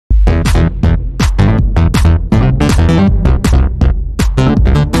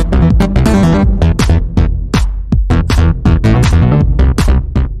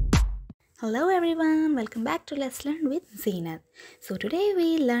back to Let's Learn with Zeenat. So today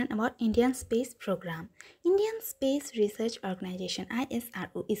we learn about Indian Space Program. Indian Space Research Organization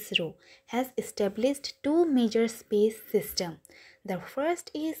ISRO has established two major space systems. The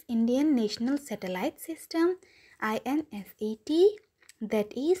first is Indian National Satellite System INSAT,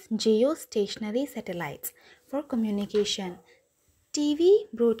 that is geostationary satellites for communication, TV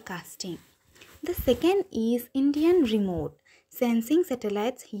broadcasting. The second is Indian Remote Sensing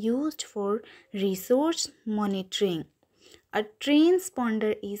Satellites used for resource monitoring. A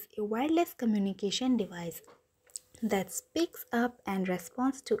transponder is a wireless communication device that picks up and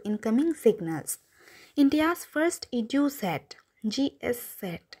responds to incoming signals. India's first EduSat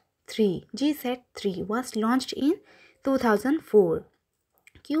GSat-3 was launched in 2004.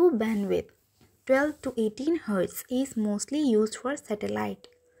 Q bandwidth 12 to 18 Hz is mostly used for satellite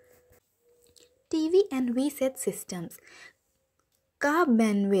TV and VSAT systems. Ka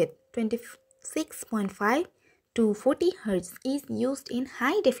bandwidth 26.5 to 40 Hz is used in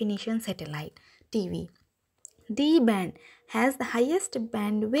high-definition satellite TV. D band has the highest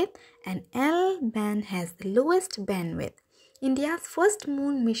bandwidth and L band has the lowest bandwidth. India's first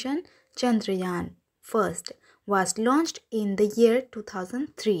moon mission, Chandrayaan-1, was launched in the year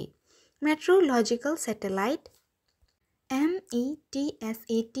 2003. Meteorological satellite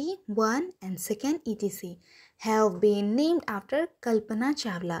METSAT-1 and 2nd ETC have been named after Kalpana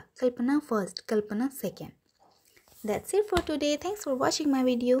Chawla. Kalpana first, Kalpana second. That's it for today. Thanks for watching my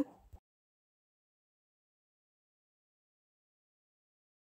video.